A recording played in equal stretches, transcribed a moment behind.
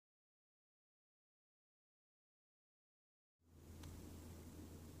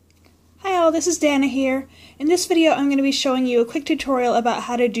all, this is Dana here. In this video I'm going to be showing you a quick tutorial about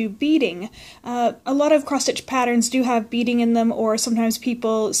how to do beading. A lot of cross-stitch patterns do have beading in them, or sometimes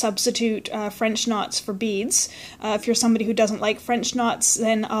people substitute French knots for beads. If you're somebody who doesn't like French knots,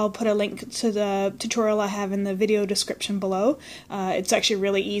 then I'll put a link to the tutorial I have in the video description below. It's actually a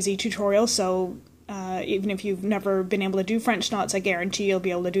really easy tutorial, so even if you've never been able to do French knots, I guarantee you'll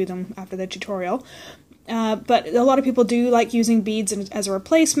be able to do them after the tutorial. But a lot of people do like using beads as a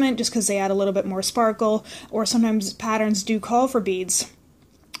replacement just because they add a little bit more sparkle, or sometimes patterns do call for beads.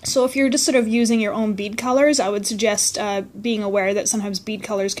 So if you're just sort of using your own bead colors, I would suggest being aware that sometimes bead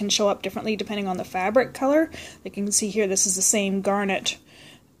colors can show up differently depending on the fabric color. Like you can see here, this is the same garnet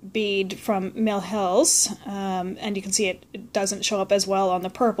bead from Mill Hills, and you can see it doesn't show up as well on the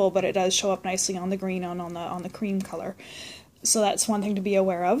purple, but it does show up nicely on the green and on the cream color. So that's one thing to be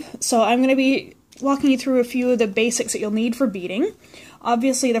aware of. So I'm going to be walking you through a few of the basics that you'll need for beading.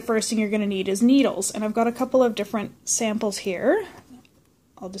 Obviously the first thing you're going to need is needles, and I've got a couple of different samples here.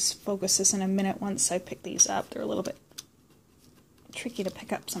 I'll just focus this in a minute once I pick these up. They're a little bit tricky to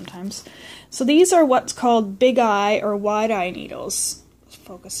pick up sometimes. So these are what's called big eye or wide eye needles. Let's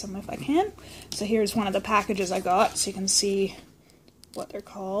focus them if I can. So here's one of the packages I got so you can see what they're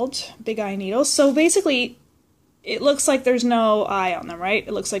called. Big eye needles. So basically it looks like there's no eye on them, right?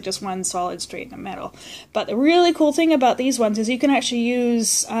 It looks like just one solid straight in the middle. But the really cool thing about these ones is you can actually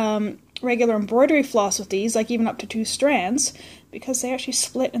use regular embroidery floss with these, like even up to 2 strands, because they actually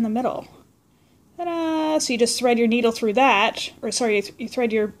split in the middle. Ta-da! So you just thread your needle through that, or sorry, you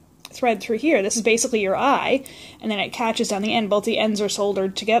thread your thread through here. This is basically your eye, and then it catches down the end. Both the ends are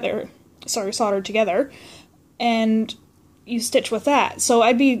soldered together, and you stitch with that. So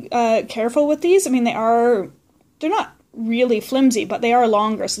I'd be careful with these. I mean, they're not really flimsy, but they are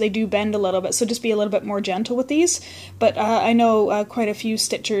longer, so they do bend a little bit, so just be a little bit more gentle with these. But I know quite a few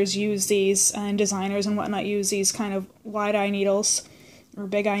stitchers use these, and designers and whatnot use these kind of wide eye needles, or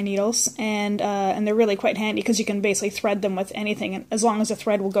big eye needles, and they're really quite handy because you can basically thread them with anything, and as long as the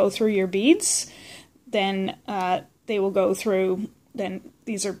thread will go through your beads, then they will go through, then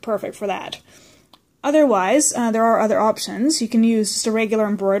these are perfect for that. Otherwise, there are other options. You can use just a regular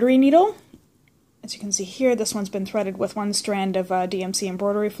embroidery needle. As you can see here, this one's been threaded with 1 strand of DMC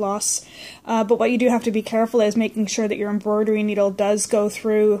embroidery floss. But what you do have to be careful is making sure that your embroidery needle does go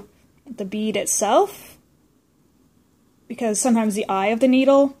through the bead itself, because sometimes the eye of the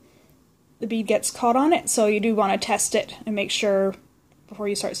needle, the bead gets caught on it, so you do want to test it and make sure before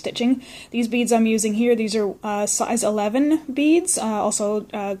you start stitching. These beads I'm using here, these are size 11 beads, also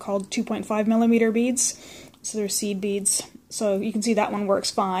called 2.5mm beads, so they're seed beads. So you can see that one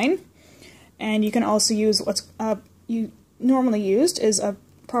works fine. And you can also use what's you normally used is a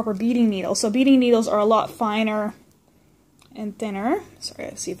proper beading needle. So beading needles are a lot finer and thinner. Sorry,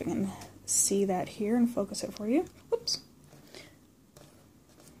 let's see if I can see that here and focus it for you. Whoops.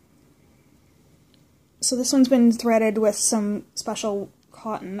 So this one's been threaded with some special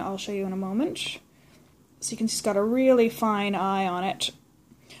cotton. I'll show you in a moment. So you can see it's got a really fine eye on it.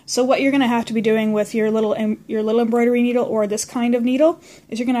 So what you're going to have to be doing with your little embroidery needle, or this kind of needle,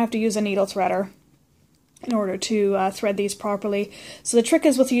 is you're going to have to use a needle threader in order to thread these properly. So the trick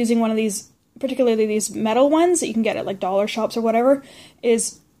is with using one of these, particularly these metal ones that you can get at like dollar shops or whatever,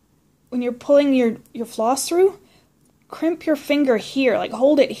 is when you're pulling your floss through, crimp your finger here, like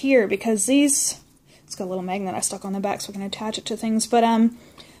hold it here, because these, it's got a little magnet I stuck on the back so I can attach it to things, but I'm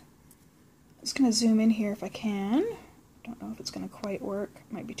just going to zoom in here if I can. Don't know if it's going to quite work.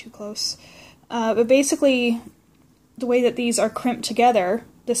 It might be too close. But basically, the way that these are crimped together,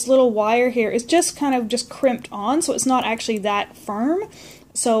 this little wire here is just kind of just crimped on, so it's not actually that firm.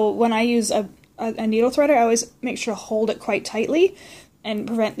 So when I use a needle threader, I always make sure to hold it quite tightly and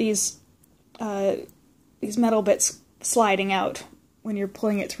prevent these metal bits sliding out when you're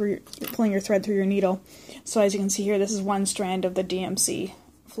pulling it through, pulling your thread through your needle. So as you can see here, this is 1 strand of the DMC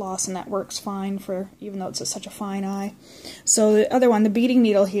floss, and that works fine for, even though it's such a fine eye. So the other one, the beading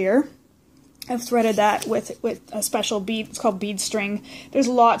needle here, I've threaded that with a special bead. It's called bead string. There's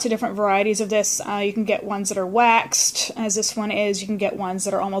lots of different varieties of this. You can get ones that are waxed, as this one is. You can get ones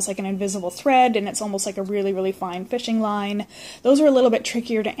that are almost like an invisible thread, and it's almost like a really, really fine fishing line. Those are a little bit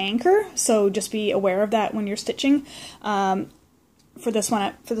trickier to anchor, so just be aware of that when you're stitching. For this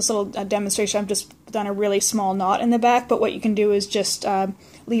one, for this little demonstration, I've just done a really small knot in the back, but what you can do is just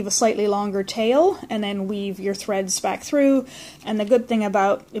leave a slightly longer tail and then weave your threads back through. And the good thing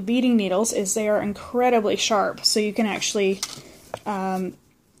about the beading needles is they are incredibly sharp, so you can actually, I'm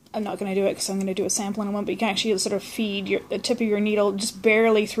not going to do it because I'm going to do a sample in a moment, but you can actually sort of feed the tip of your needle just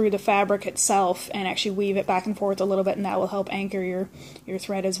barely through the fabric itself and actually weave it back and forth a little bit, and that will help anchor your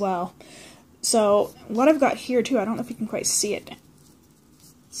thread as well. So what I've got here too, I don't know if you can quite see it,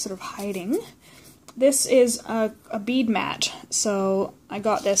 it's sort of hiding. This is a bead mat. So I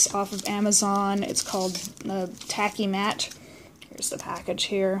got this off of Amazon. It's called the Tacky Mat. Here's the package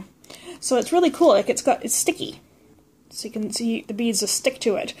here. So it's really cool. Like it's sticky. So you can see the beads just stick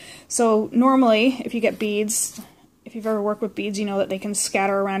to it. So normally, if you get beads, if you've ever worked with beads, you know that they can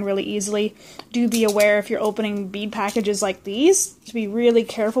scatter around really easily. Do be aware if you're opening bead packages like these, to be really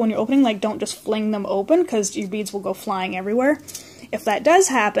careful when you're opening, like don't just fling them open because your beads will go flying everywhere. If that does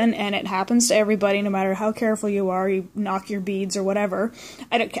happen, and it happens to everybody, no matter how careful you are, you knock your beads or whatever.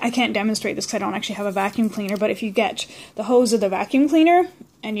 I can't demonstrate this because I don't actually have a vacuum cleaner, but if you get the hose of the vacuum cleaner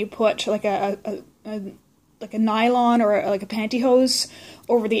and you put like a nylon or like a pantyhose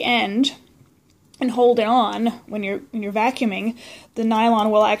over the end and hold it on when you're vacuuming, the nylon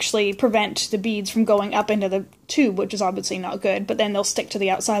will actually prevent the beads from going up into the tube, which is obviously not good, but then they'll stick to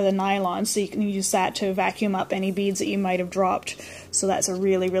the outside of the nylon, so you can use that to vacuum up any beads that you might have dropped. So that's a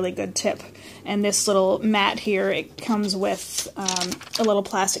really, really good tip. And this little mat here, it comes with a little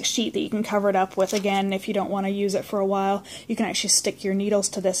plastic sheet that you can cover it up with. Again, if you don't want to use it for a while, you can actually stick your needles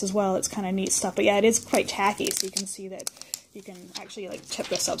to this as well. It's kind of neat stuff. But yeah, it is quite tacky, so you can see that you can actually like tip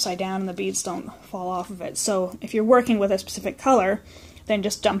this upside down and the beads don't fall off of it. So if you're working with a specific color, then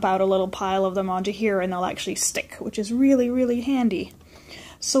just dump out a little pile of them onto here and they'll actually stick, which is really, really handy.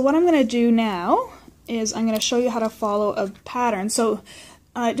 So what I'm going to do now is I'm going to show you how to follow a pattern. So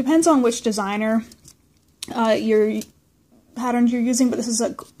it depends on which designer your patterns you're using, but this is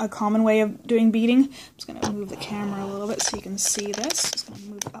a common way of doing beading. I'm just going to move the camera a little bit so you can see this. Just going to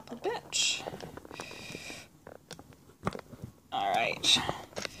move it up a bit. Alright,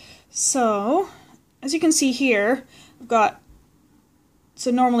 so as you can see here, I've got,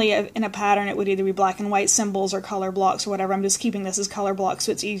 so normally in a pattern it would either be black and white symbols or color blocks or whatever. I'm just keeping this as color blocks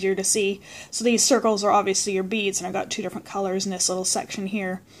so it's easier to see. So these circles are obviously your beads, and I've got two different colors in this little section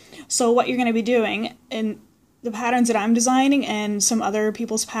here. So what you're going to be doing in the patterns that I'm designing and some other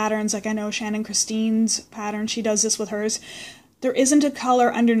people's patterns, like I know Shannon Christine's pattern, she does this with hers, there isn't a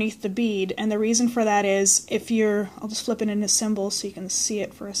color underneath the bead, and the reason for that is if you're, I'll just flip it into symbols so you can see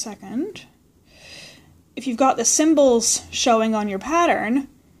it for a second. If you've got the symbols showing on your pattern,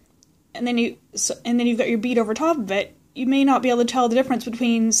 and then you've got your bead over top of it, you may not be able to tell the difference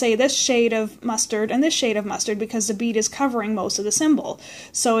between, say, this shade of mustard and this shade of mustard because the bead is covering most of the symbol.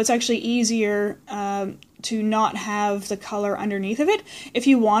 So it's actually easier to not have the color underneath of it. If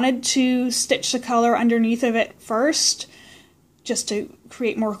you wanted to stitch the color underneath of it first, just to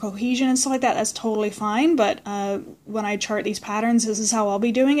create more cohesion and stuff like that, that's totally fine, but when I chart these patterns, this is how I'll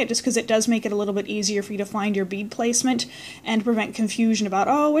be doing it, just because it does make it a little bit easier for you to find your bead placement and prevent confusion about,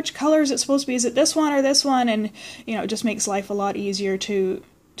 oh, which color is it supposed to be? Is it this one or this one? And, you know, it just makes life a lot easier to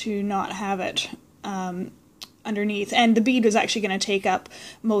not have it underneath. And the bead was actually going to take up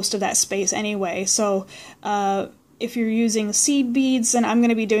most of that space anyway, so if you're using seed beads, then I'm going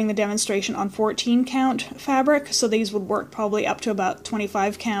to be doing the demonstration on 14 count fabric, so these would work probably up to about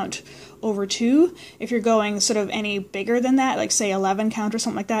 25 count over 2. If you're going sort of any bigger than that, like say 11 count or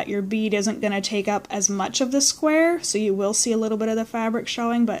something like that, your bead isn't going to take up as much of the square, so you will see a little bit of the fabric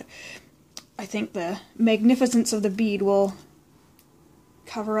showing, but I think the magnificence of the bead will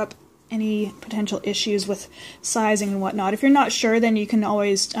cover up any potential issues with sizing and whatnot. If you're not sure, then you can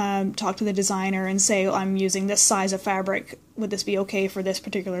always talk to the designer and say, oh, I'm using this size of fabric, would this be okay for this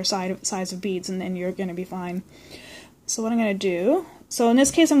particular size of beads, and then you're going to be fine. So what I'm going to do, so in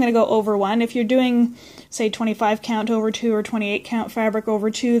this case I'm going to go over 1. If you're doing, say, 25 count over 2 or 28 count fabric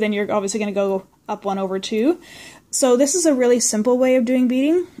over 2, then you're obviously going to go up 1 over 2. So this is a really simple way of doing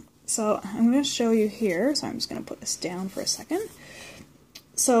beading. So I'm going to show you here, so I'm just going to put this down for a second.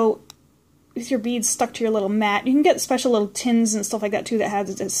 So with your beads stuck to your little mat, you can get special little tins and stuff like that too that have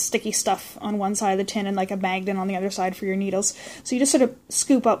this sticky stuff on one side of the tin and like a magnet on the other side for your needles. So you just sort of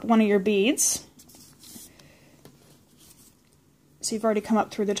scoop up one of your beads. So you've already come up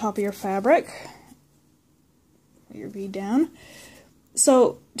through the top of your fabric. Put your bead down.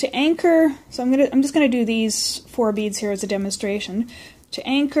 So to anchor, so I'm just gonna do these 4 beads here as a demonstration. To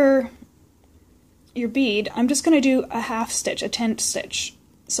anchor your bead, I'm just gonna do a half stitch, a tent stitch.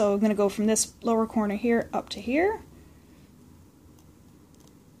 So I'm going to go from this lower corner here up to here.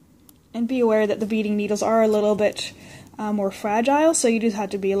 And be aware that the beading needles are a little bit more fragile, so you do have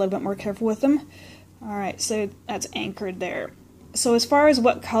to be a little bit more careful with them. Alright, so that's anchored there. So as far as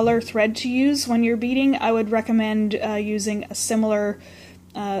what color thread to use when you're beading, I would recommend using a similar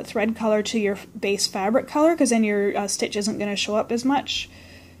thread color to your base fabric color, because then your stitch isn't going to show up as much.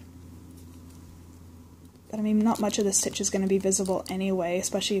 But I mean, not much of the stitch is going to be visible anyway,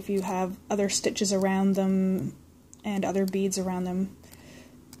 especially if you have other stitches around them and other beads around them.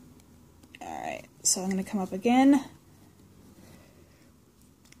 Alright, so I'm going to come up again.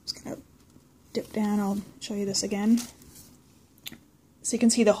 Just going to dip down, I'll show you this again. So you can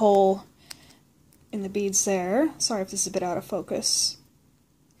see the hole in the beads there. Sorry if this is a bit out of focus.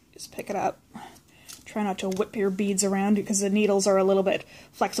 Just pick it up. Try not to whip your beads around because the needles are a little bit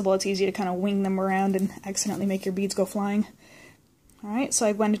flexible. It's easy to kind of wing them around and accidentally make your beads go flying. Alright, so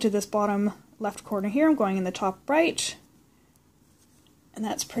I went into this bottom left corner here. I'm going in the top right. And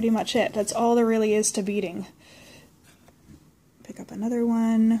that's pretty much it. That's all there really is to beading. Pick up another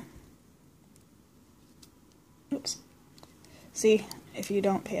one. Oops. See, if you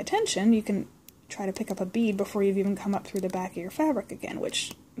don't pay attention, you can try to pick up a bead before you've even come up through the back of your fabric again,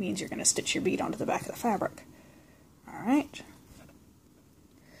 which means you're going to stitch your bead onto the back of the fabric. Alright.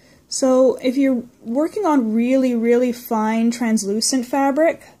 So if you're working on really, really fine translucent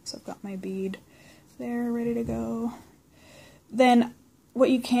fabric, so I've got my bead there ready to go, then what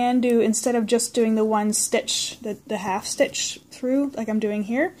you can do, instead of just doing the one stitch, the half stitch through, like I'm doing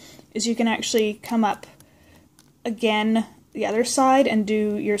here, is you can actually come up again the other side and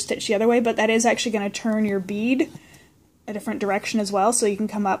do your stitch the other way, but that is actually going to turn your bead a different direction as well, so you can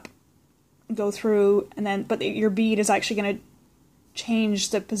come up, go through, and then, but your bead is actually going to change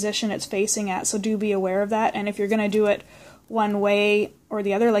the position it's facing at, so do be aware of that. And if you're going to do it one way or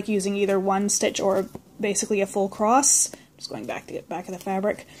the other, like using either one stitch or basically a full cross, just going back to get back of the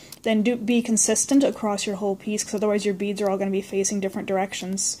fabric, then do be consistent across your whole piece, because otherwise your beads are all going to be facing different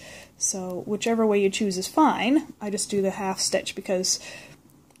directions. So whichever way you choose is fine. I just do the half stitch because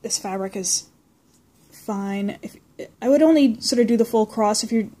this fabric is fine. I would only sort of do the full cross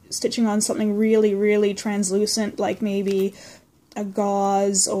if you're stitching on something really, really translucent, like maybe a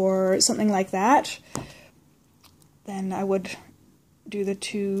gauze or something like that. Then I would do the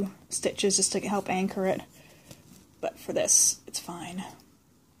 2 stitches just to help anchor it. But for this, it's fine.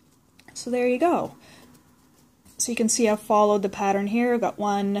 So there you go. So you can see I've followed the pattern here. I've got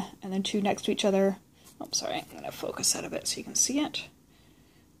 1 and then 2 next to each other. Oh, sorry, I'm going to focus out of it so you can see it.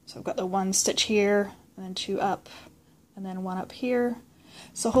 So I've got the 1 stitch here, and then 2 up, and then 1 up here.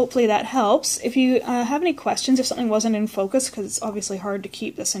 So hopefully that helps. If you have any questions, if something wasn't in focus, because it's obviously hard to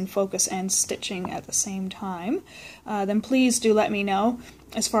keep this in focus and stitching at the same time, then please do let me know.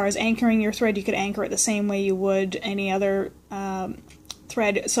 As far as anchoring your thread, you could anchor it the same way you would any other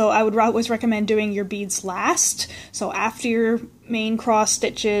thread. So I would always recommend doing your beads last. So after your main cross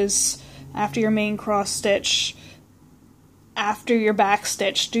stitches, after your main cross stitch, after your back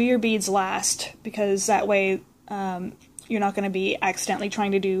stitch, do your beads last, because that way you're not going to be accidentally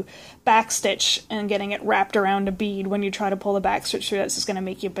trying to do back stitch and getting it wrapped around a bead when you try to pull the back stitch through. That's just going to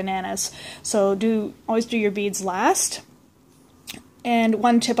make you bananas. So always do your beads last. And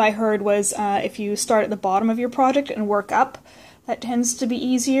one tip I heard was if you start at the bottom of your project and work up, that tends to be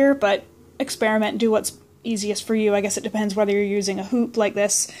easier, but experiment, do what's easiest for you. I guess it depends whether you're using a hoop like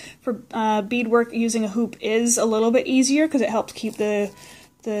this. For beadwork, using a hoop is a little bit easier because it helps keep the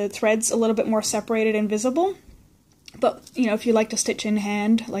threads a little bit more separated and visible. But, you know, if you like to stitch in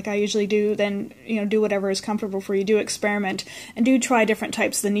hand, like I usually do, then, you know, do whatever is comfortable for you. Do experiment, and do try different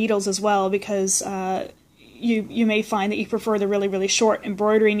types of the needles as well, because you may find that you prefer the really, really short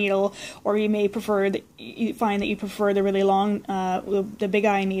embroidery needle, or you may find that you prefer the really long, the big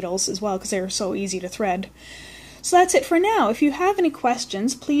eye needles as well, because they're so easy to thread. So that's it for now. If you have any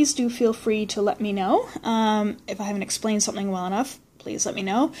questions, please do feel free to let me know. If I haven't explained something well enough, please let me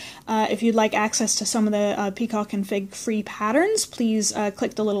know. If you'd like access to some of the Peacock and Fig free patterns, please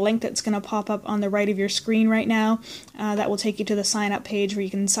click the little link that's going to pop up on the right of your screen right now. That will take you to the sign up page where you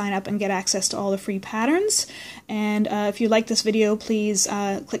can sign up and get access to all the free patterns. And if you like this video, please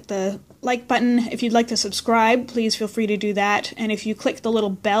click the like button. If you'd like to subscribe, please feel free to do that. And if you click the little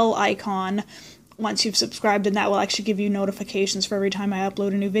bell icon once you've subscribed, then that will actually give you notifications for every time I upload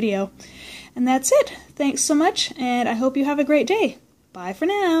a new video. And that's it. Thanks so much, and I hope you have a great day. Bye for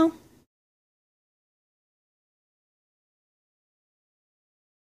now.